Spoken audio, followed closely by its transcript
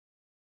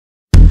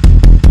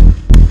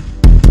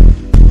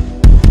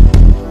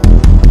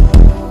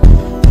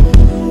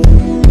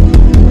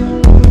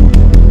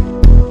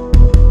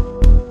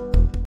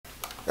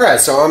Alright,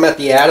 so I'm at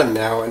the Adam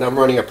now, and I'm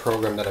running a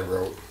program that I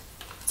wrote.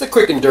 It's a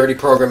quick and dirty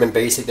program in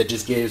BASIC that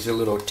just gives a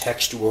little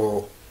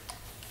textual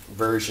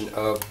version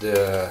of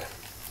the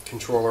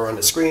controller on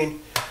the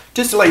screen,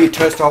 just to let you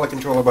test all the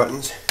controller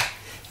buttons.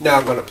 Now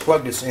I'm going to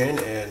plug this in,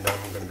 and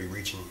I'm going to be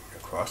reaching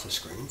across the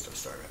screen, so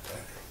sorry about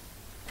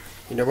that.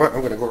 You know what, I'm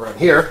going to go around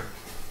here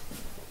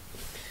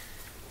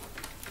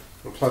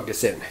and plug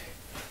this in.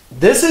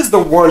 This is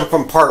the one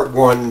from part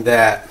 1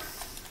 that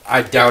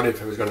I doubted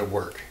if it was going to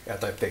work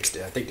after I fixed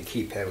it. I think the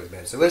keypad was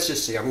bad. So let's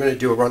just see. I'm going to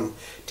do a run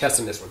test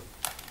on this one.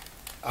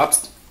 Up,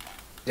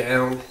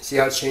 down. See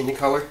how it's changing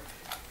color?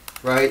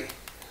 Right?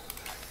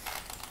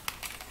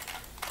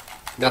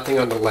 Nothing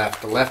on the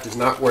left. The left is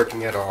not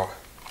working at all.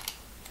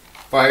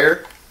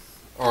 Fire,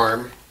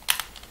 arm.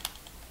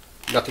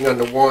 Nothing on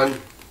the 1,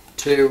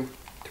 2,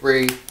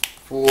 3,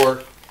 4,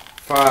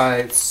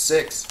 5,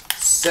 6,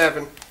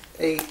 7,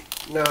 8,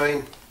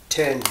 9,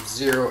 10,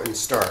 0, and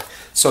star.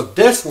 So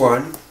this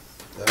one,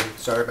 I'm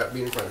sorry about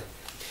being in front of it.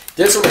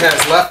 This one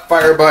has left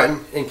fire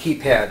button and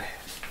keypad.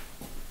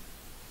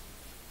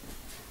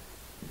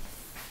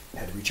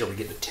 Had to reach over to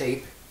get the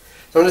tape.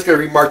 So I'm just going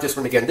to remark this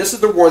one again. This is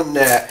the one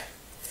that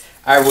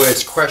I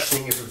was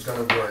questioning if it was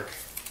going to work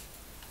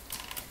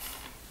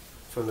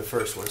from the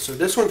first one. So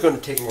this one's going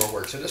to take more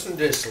work. So this one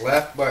just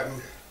left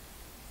button,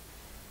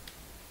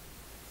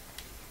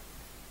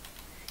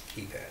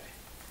 keypad.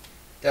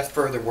 That's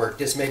further work.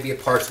 This may be a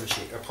parts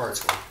machine, a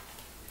parts one.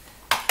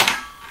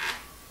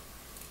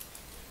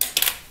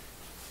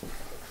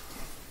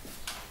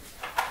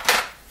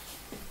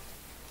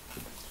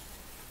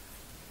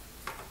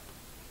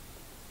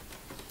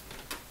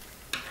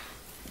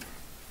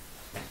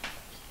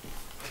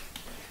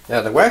 Now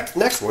the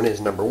next one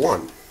is number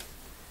 1.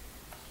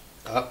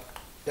 Up,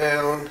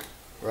 down,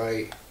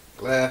 right,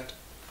 left,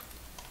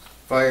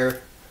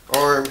 fire,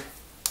 arm,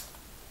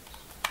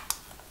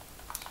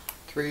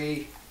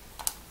 3,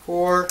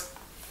 4,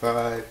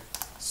 5,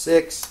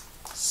 6,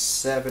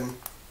 7,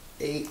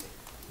 8,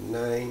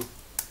 9,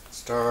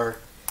 star,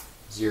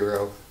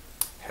 0,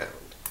 pound.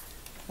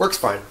 Works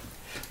fine.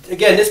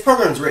 Again, this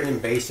program is written in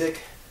BASIC.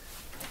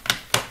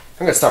 I'm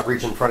going to stop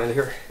reaching in front of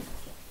here.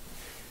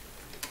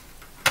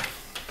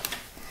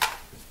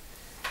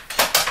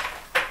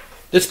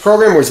 This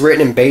program was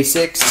written in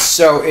BASIC,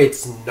 so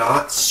it's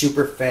not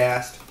super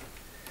fast.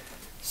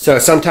 So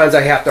sometimes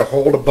I have to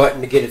hold a button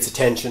to get its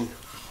attention.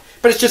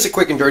 But it's just a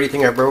quick and dirty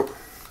thing I wrote.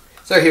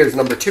 So here's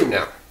number 2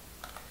 now.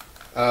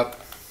 Up,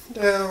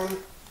 down,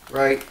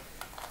 right,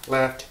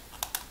 left,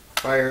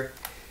 fire,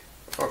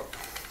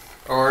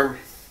 arm,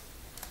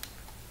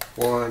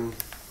 1,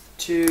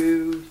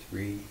 2,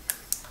 3.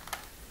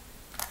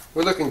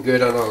 We're looking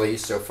good on all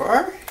these so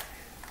far.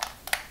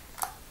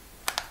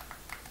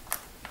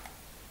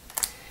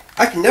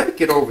 I can never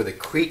get over the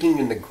creaking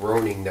and the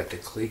groaning that the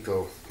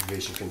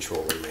ColecoVision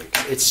controller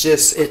makes. It's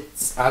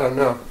just, I don't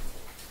know.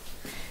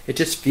 It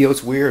just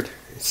feels weird.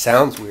 It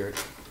sounds weird.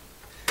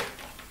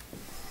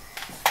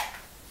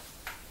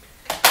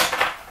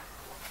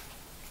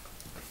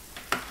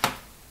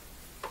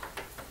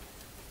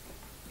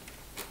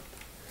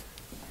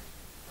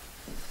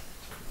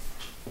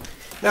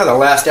 Now the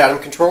last Adam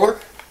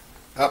controller.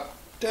 Up,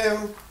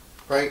 down,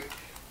 right,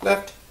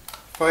 left,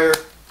 fire,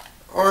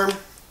 arm.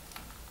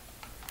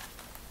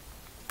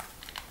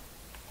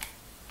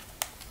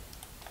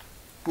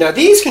 Now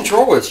these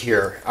controllers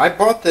here, I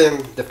bought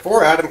them, the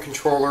 4 Adam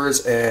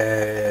controllers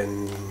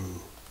and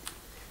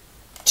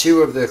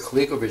 2 of the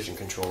ColecoVision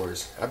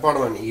controllers. I bought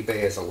them on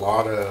eBay as a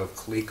lot of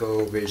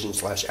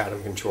ColecoVision /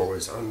 Adam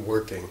controllers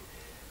unworking.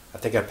 I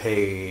think I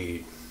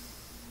paid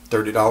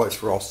 $30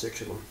 for all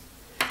 6 of them.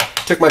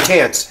 Took my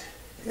chance.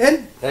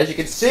 And as you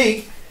can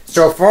see,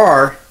 so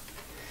far,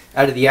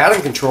 out of the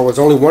Adam controllers,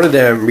 only one of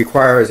them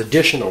requires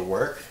additional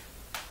work.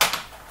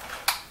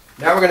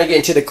 Now we're going to get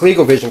into the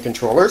ColecoVision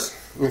controllers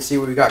and see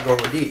what we got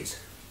going with these.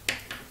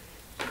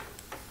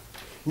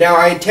 Now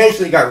I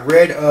intentionally got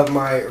rid of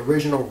my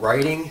original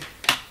writing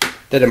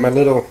that in my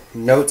little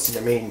notes.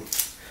 I mean,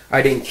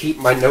 I didn't keep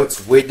my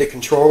notes with the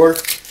controller,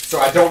 so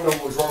I don't know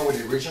what was wrong with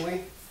it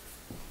originally.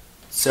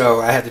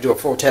 So I had to do a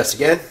full test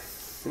again.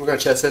 We're going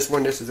to test this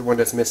one. This is the one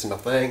that's missing a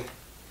thing.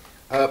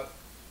 Up,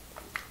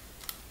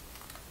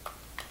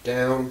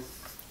 down.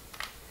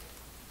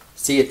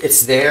 See,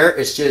 it's there.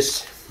 It's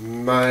just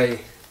my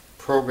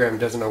program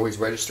doesn't always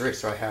register it,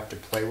 so I have to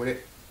play with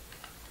it.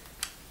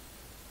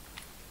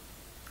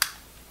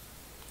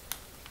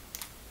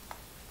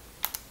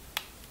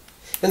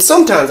 And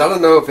sometimes, I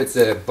don't know if it's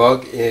a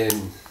bug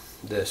in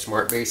the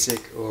Smart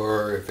Basic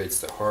or if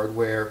it's the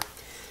hardware,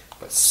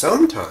 but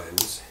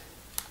sometimes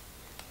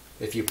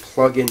if you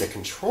plug in the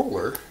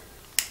controller,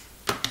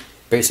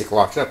 BASIC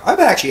locks up. I've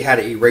actually had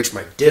to erase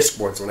my disk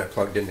once when I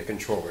plugged in the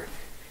controller.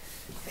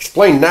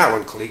 Explain that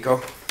one,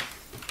 Coleco.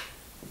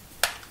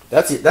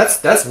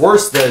 That's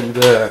worse than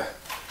the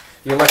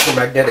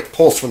electromagnetic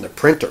pulse from the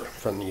printer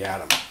from the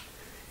Adam.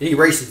 It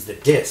erases the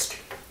disk.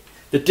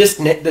 The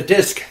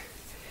disk,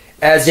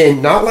 as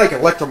in not like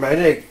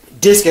electromagnetic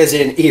disk, as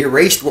in it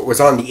erased what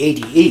was on the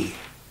ADE.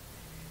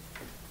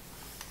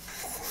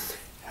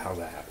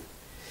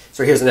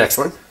 So here's the next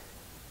one.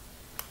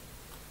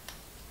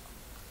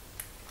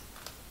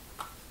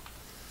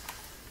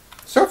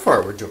 So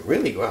far we're doing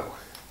really well.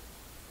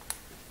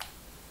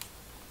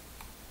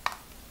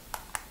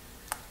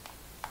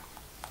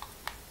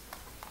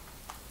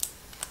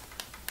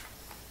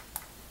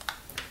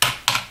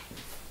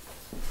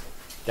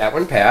 That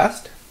one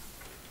passed.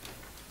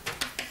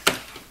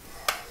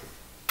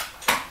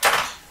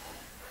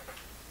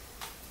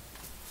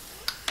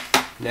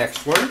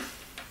 Next one.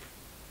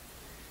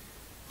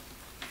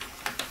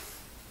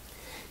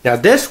 Now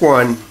this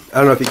one, I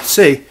don't know if you can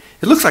see,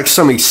 it looks like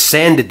somebody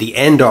sanded the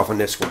end off on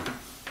this one.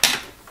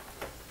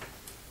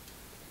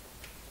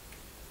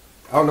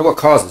 I don't know what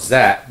causes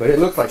that, but it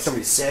looked like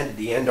somebody sanded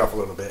the end off a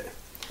little bit.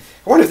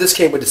 I wonder if this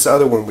came with this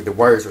other one where the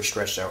wires were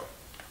stretched out.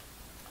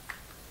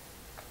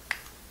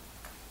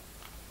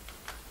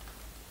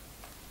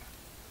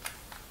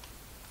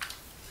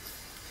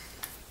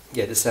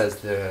 Yeah, this has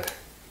the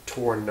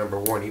torn number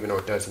 1, even though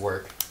it does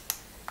work.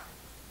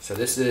 So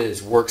this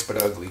is works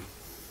but ugly.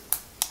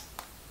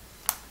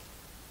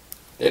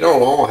 They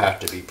don't all have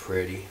to be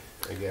pretty,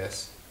 I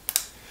guess.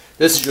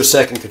 This is your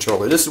second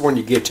controller. This is one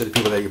you give to the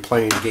people that you're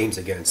playing games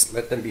against.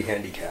 Let them be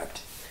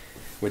handicapped.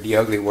 With the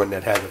ugly one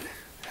that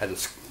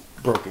has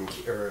a broken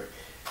key or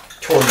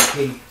torn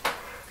key.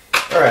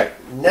 All right,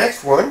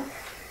 next one.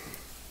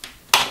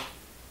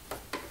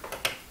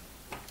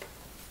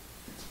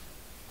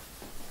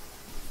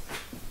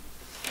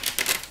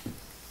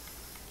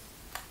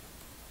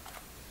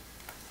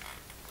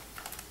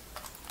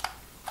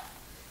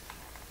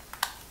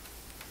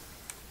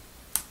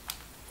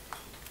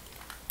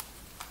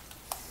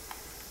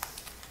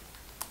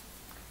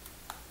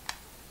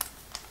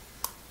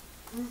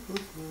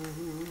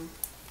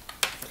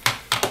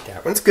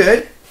 That one's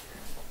good.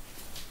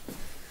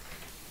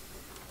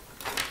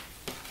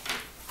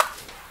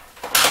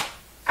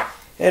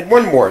 And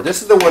one more.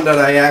 This is the one that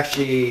I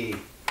actually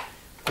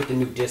put the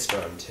new disc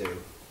on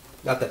too.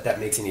 Not that that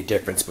makes any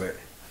difference, but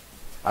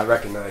I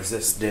recognize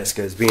this disc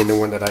as being the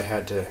one that I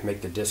had to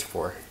make the disc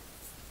for.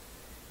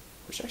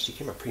 Which actually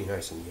came out pretty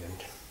nice in the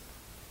end.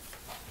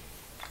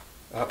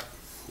 Up,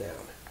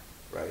 down,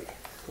 right,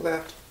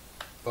 left,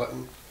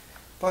 button,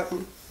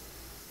 button.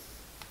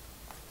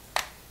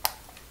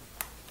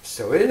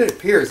 So it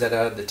appears that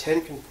out of the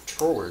 10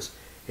 controllers,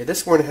 yeah,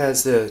 this one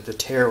has the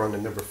tear on the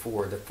number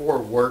 4. The 4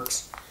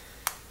 works,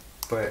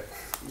 but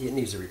it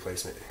needs a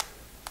replacement.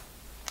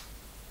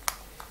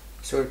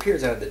 So it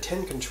appears out of the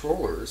 10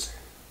 controllers,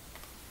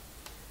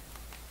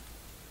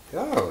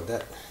 oh,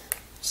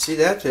 see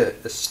that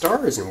the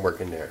star isn't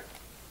working there.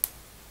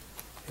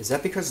 Is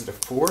that because of the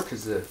 4?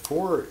 Because the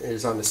 4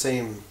 is on the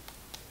same.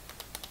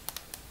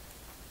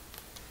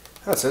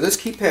 Oh, so this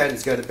keypad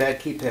has got a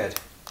bad keypad.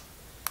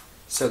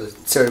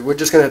 So we're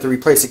just going to have to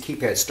replace the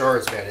keypad. Star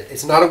is bad.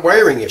 It's not a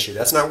wiring issue.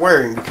 That's not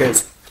wiring,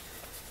 because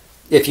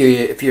if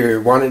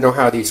you want to know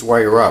how these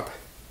wire up,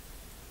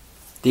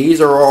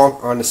 these are all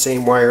on the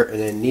same wire, and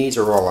then these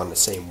are all on the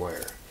same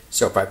wire.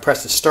 So if I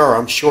press the star,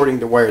 I'm shorting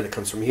the wire that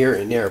comes from here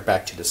and there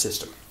back to the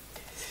system.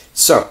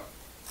 So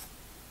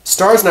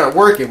star's not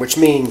working, which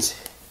means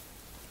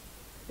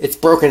it's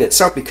broken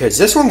itself, because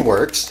this one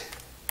works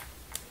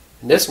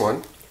and this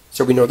one.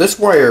 So we know this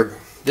wire,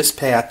 this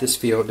path, this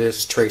field,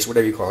 this trace,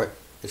 whatever you call it,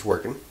 is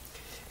working.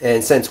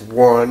 And since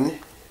 1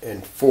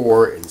 and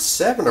 4 and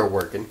 7 are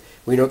working,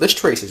 we know this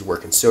trace is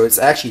working. So it's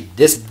actually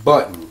this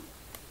button,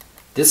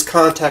 this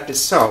contact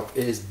itself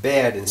is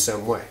bad in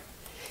some way.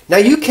 Now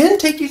you can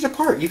take these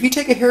apart. If you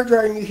take a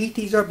hairdryer and you heat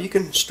these up, you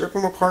can strip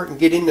them apart and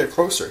get in there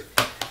closer.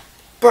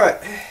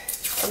 But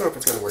I don't know if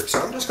it's going to work. So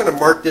I'm just going to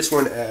mark this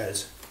one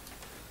as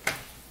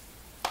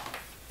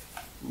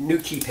new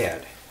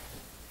keypad.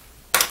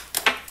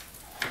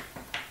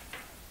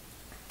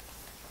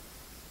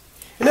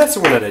 And that's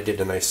the one that I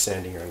did a nice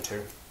sanding on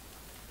too.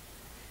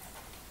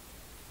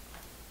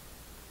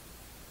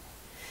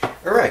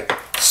 Alright,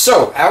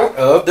 so out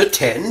of the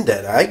 10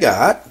 that I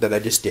got, that I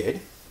just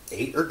did,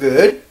 8 are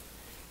good,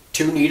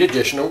 2 need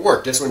additional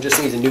work. This one just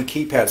needs a new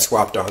keypad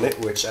swapped on it,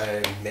 which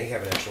I may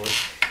have an extra one.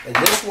 And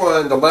this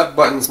one, the left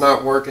button's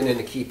not working in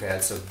the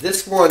keypad, so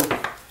this one,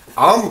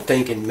 I'm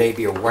thinking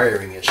maybe a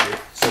wiring issue.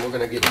 So we're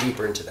going to get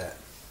deeper into that.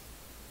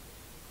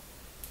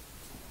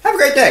 Have a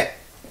great day!